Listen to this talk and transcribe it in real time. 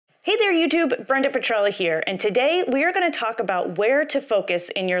Hey there YouTube, Brenda Petrella here, and today we are going to talk about where to focus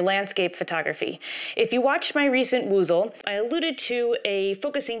in your landscape photography. If you watched my recent woozle, I alluded to a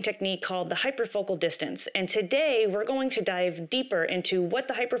focusing technique called the hyperfocal distance, and today we're going to dive deeper into what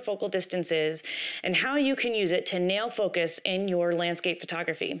the hyperfocal distance is and how you can use it to nail focus in your landscape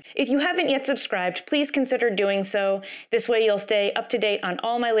photography. If you haven't yet subscribed, please consider doing so. This way you'll stay up to date on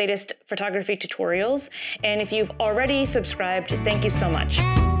all my latest photography tutorials, and if you've already subscribed, thank you so much.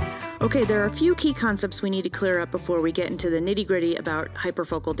 Okay, there are a few key concepts we need to clear up before we get into the nitty-gritty about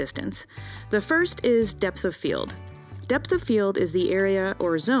hyperfocal distance. The first is depth of field. Depth of field is the area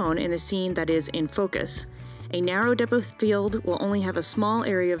or zone in a scene that is in focus. A narrow depth of field will only have a small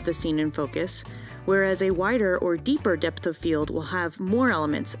area of the scene in focus, whereas a wider or deeper depth of field will have more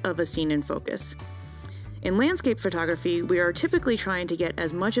elements of a scene in focus. In landscape photography, we are typically trying to get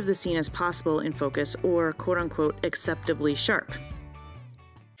as much of the scene as possible in focus, or quote-unquote acceptably sharp.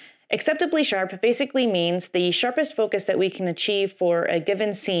 Acceptably sharp basically means the sharpest focus that we can achieve for a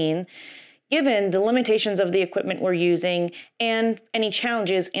given scene, given the limitations of the equipment we're using and any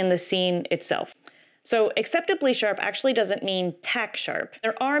challenges in the scene itself. So acceptably sharp actually doesn't mean tack sharp.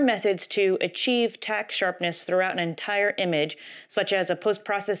 There are methods to achieve tack sharpness throughout an entire image, such as a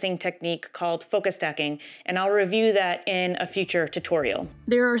post-processing technique called focus stacking, and I'll review that in a future tutorial.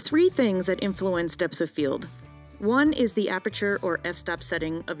 There are three things that influence depth of field. One is the aperture or f-stop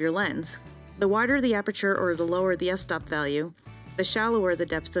setting of your lens. The wider the aperture or the lower the f-stop value, the shallower the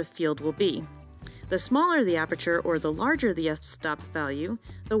depth of field will be. The smaller the aperture or the larger the f-stop value,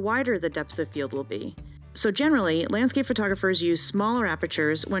 the wider the depth of field will be. So generally, landscape photographers use smaller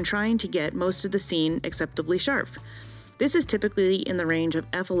apertures when trying to get most of the scene acceptably sharp. This is typically in the range of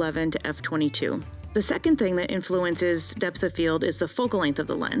f11 to f22. The second thing that influences depth of field is the focal length of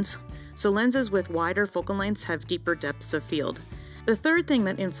the lens. So lenses with wider focal lengths have deeper depths of field. The third thing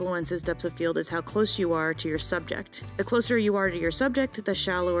that influences depth of field is how close you are to your subject. The closer you are to your subject, the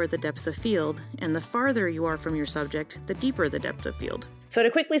shallower the depth of field, and the farther you are from your subject, the deeper the depth of field. So to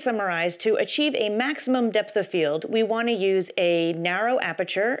quickly summarize, to achieve a maximum depth of field, we want to use a narrow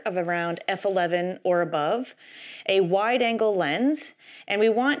aperture of around f11 or above, a wide-angle lens, and we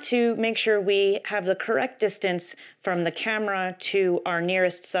want to make sure we have the correct distance from the camera to our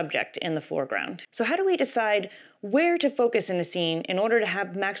nearest subject in the foreground. So how do we decide where to focus in a scene in order to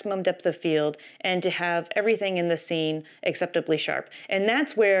have maximum depth of field and to have everything in the scene acceptably sharp? And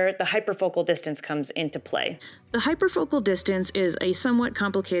that's where the hyperfocal distance comes into play. The hyperfocal distance is a somewhat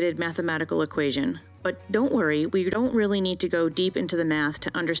complicated mathematical equation, but don't worry, we don't really need to go deep into the math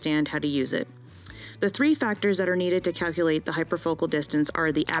to understand how to use it. The three factors that are needed to calculate the hyperfocal distance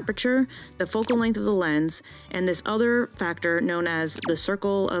are the aperture, the focal length of the lens, and this other factor known as the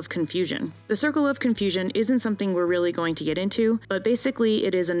circle of confusion. The circle of confusion isn't something we're really going to get into, but basically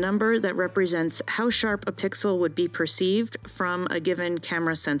it is a number that represents how sharp a pixel would be perceived from a given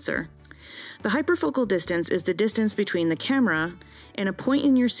camera sensor. The hyperfocal distance is the distance between the camera and a point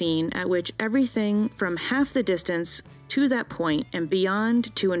in your scene at which everything from half the distance to that point and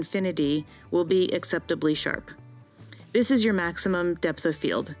beyond to infinity will be acceptably sharp. This is your maximum depth of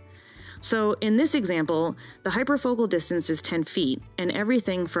field. So in this example, the hyperfocal distance is 10 feet, and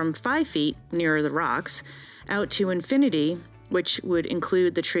everything from 5 feet, near the rocks, out to infinity, which would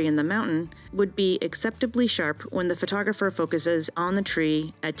include the tree and the mountain, would be acceptably sharp when the photographer focuses on the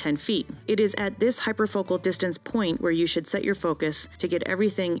tree at 10 feet. It is at this hyperfocal distance point where you should set your focus to get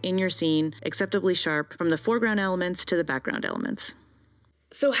everything in your scene acceptably sharp, from the foreground elements to the background elements.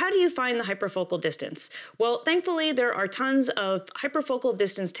 So how do you find the hyperfocal distance? Well, thankfully, there are tons of hyperfocal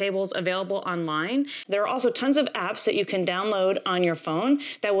distance tables available online. There are also tons of apps that you can download on your phone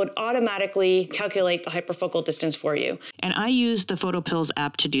that would automatically calculate the hyperfocal distance for you. And I use the PhotoPills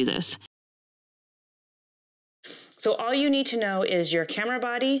app to do this. So all you need to know is your camera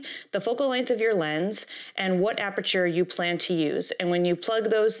body, the focal length of your lens, and what aperture you plan to use. And when you plug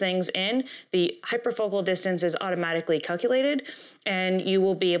those things in, the hyperfocal distance is automatically calculated, and you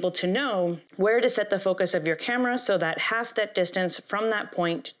will be able to know where to set the focus of your camera so that half that distance from that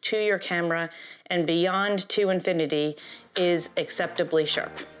point to your camera and beyond to infinity is acceptably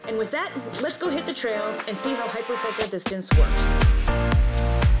sharp. And with that, let's go hit the trail and see how hyperfocal distance works.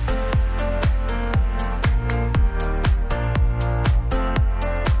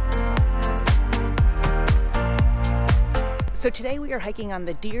 So today we are hiking on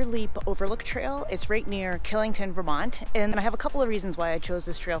the Deer Leap Overlook Trail. It's right near Killington, Vermont, and I have a couple of reasons why I chose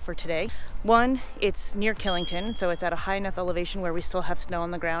this trail for today. One, it's near Killington, so it's at a high enough elevation where we still have snow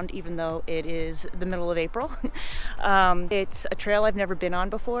on the ground even though it is the middle of April. It's a trail I've never been on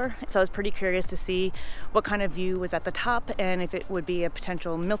before, so I was pretty curious to see what kind of view was at the top and if it would be a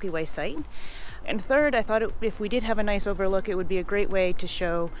potential Milky Way site. And third, I thought if we did have a nice overlook, it would be a great way to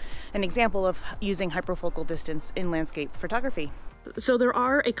show an example of using hyperfocal distance in landscape photography. So there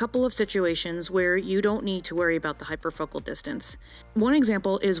are a couple of situations where you don't need to worry about the hyperfocal distance. One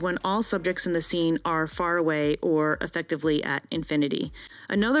example is when all subjects in the scene are far away or effectively at infinity.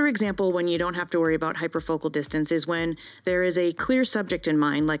 Another example when you don't have to worry about hyperfocal distance is when there is a clear subject in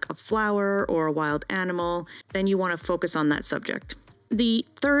mind, like a flower or a wild animal, then you want to focus on that subject. The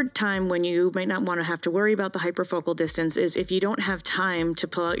third time when you might not want to have to worry about the hyperfocal distance is if you don't have time to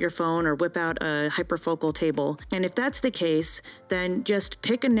pull out your phone or whip out a hyperfocal table. And if that's the case, then just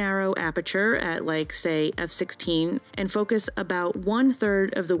pick a narrow aperture at like, say, f/16 and focus about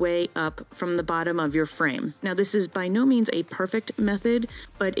 1/3 of the way up from the bottom of your frame. Now, this is by no means a perfect method,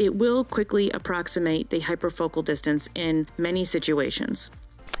 but it will quickly approximate the hyperfocal distance in many situations.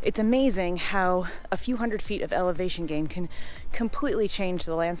 It's amazing how a few hundred feet of elevation gain can completely change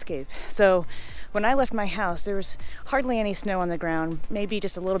the landscape. So when I left my house, there was hardly any snow on the ground, maybe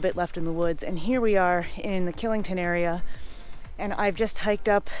just a little bit left in the woods. And here we are in the Killington area. And I've just hiked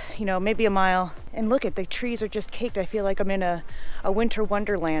up, maybe a mile. And look at the trees are just caked. I feel like I'm in a winter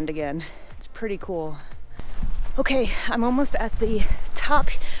wonderland again. It's pretty cool. Okay, I'm almost at the top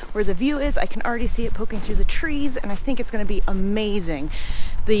where the view is. I can already see it poking through the trees, and I think it's going to be amazing.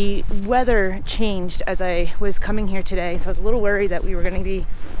 The weather changed as I was coming here today, so I was a little worried that we were going to be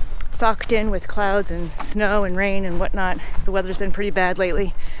socked in with clouds and snow and rain and whatnot. So the weather's been pretty bad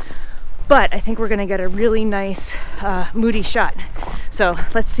lately. But I think we're going to get a really nice, moody shot. So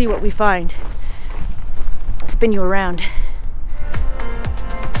let's see what we find. Spin you around.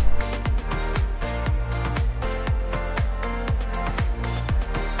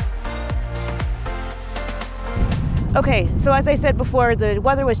 Okay, so as I said before, the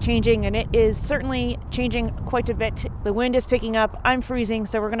weather was changing and it is certainly changing quite a bit. The wind is picking up, I'm freezing,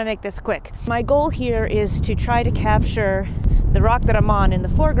 so we're gonna make this quick. My goal here is to try to capture the rock that I'm on in the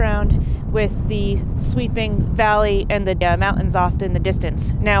foreground with the sweeping valley and the mountains off in the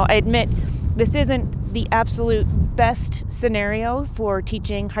distance. Now, I admit this isn't the absolute best scenario for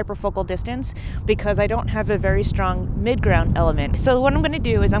teaching hyperfocal distance because I don't have a very strong midground element. So what I'm going to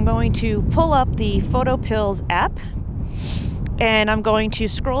do is I'm going to pull up the PhotoPills app and I'm going to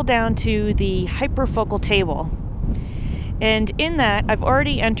scroll down to the hyperfocal table. And in that, I've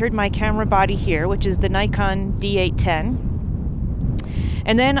already entered my camera body here, which is the Nikon D810.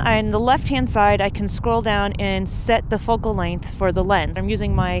 And then on the left-hand side, I can scroll down and set the focal length for the lens. I'm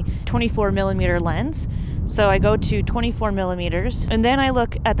using my 24mm lens. So I go to 24 millimeters, and then I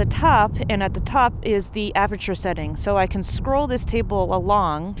look at the top, and at the top is the aperture setting. So I can scroll this table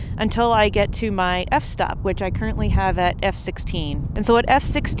along until I get to my f-stop, which I currently have at f/16. And so at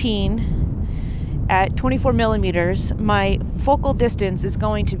f/16, at 24 millimeters, my focal distance is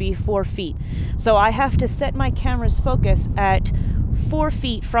going to be 4 feet. So I have to set my camera's focus at 4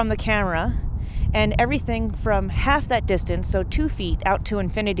 feet from the camera, and everything from half that distance, so 2 feet out to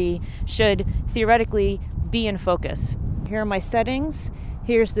infinity, should theoretically be in focus. Here are my settings.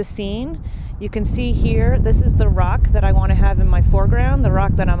 Here's the scene. You can see here, this is the rock that I want to have in my foreground, the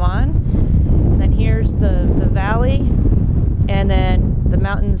rock that I'm on. And then here's the valley, and then the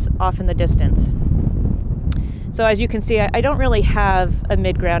mountains off in the distance. So as you can see, I don't really have a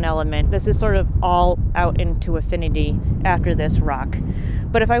midground element. This is sort of all out into infinity after this rock.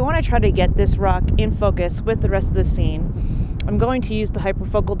 But if I want to try to get this rock in focus with the rest of the scene, I'm going to use the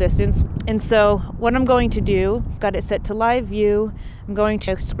hyperfocal distance. And so what I'm going to do, got it set to live view, I'm going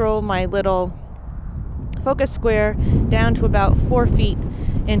to scroll my little focus square down to about 4 feet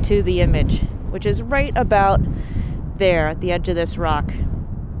into the image, which is right about there at the edge of this rock.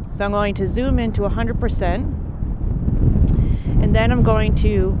 So I'm going to zoom into 100%. And then I'm going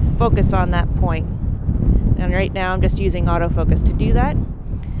to focus on that point. And right now I'm just using autofocus to do that.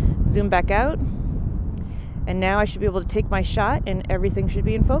 Zoom back out. And now I should be able to take my shot and everything should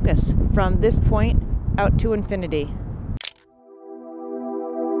be in focus from this point out to infinity.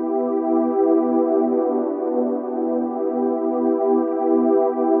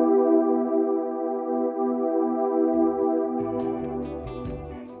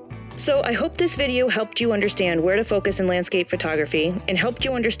 So I hope this video helped you understand where to focus in landscape photography and helped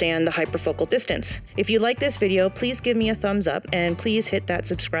you understand the hyperfocal distance. If you like this video, please give me a thumbs up and please hit that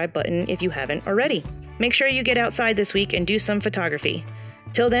subscribe button if you haven't already. Make sure you get outside this week and do some photography.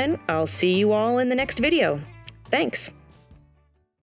 Till then, I'll see you all in the next video. Thanks.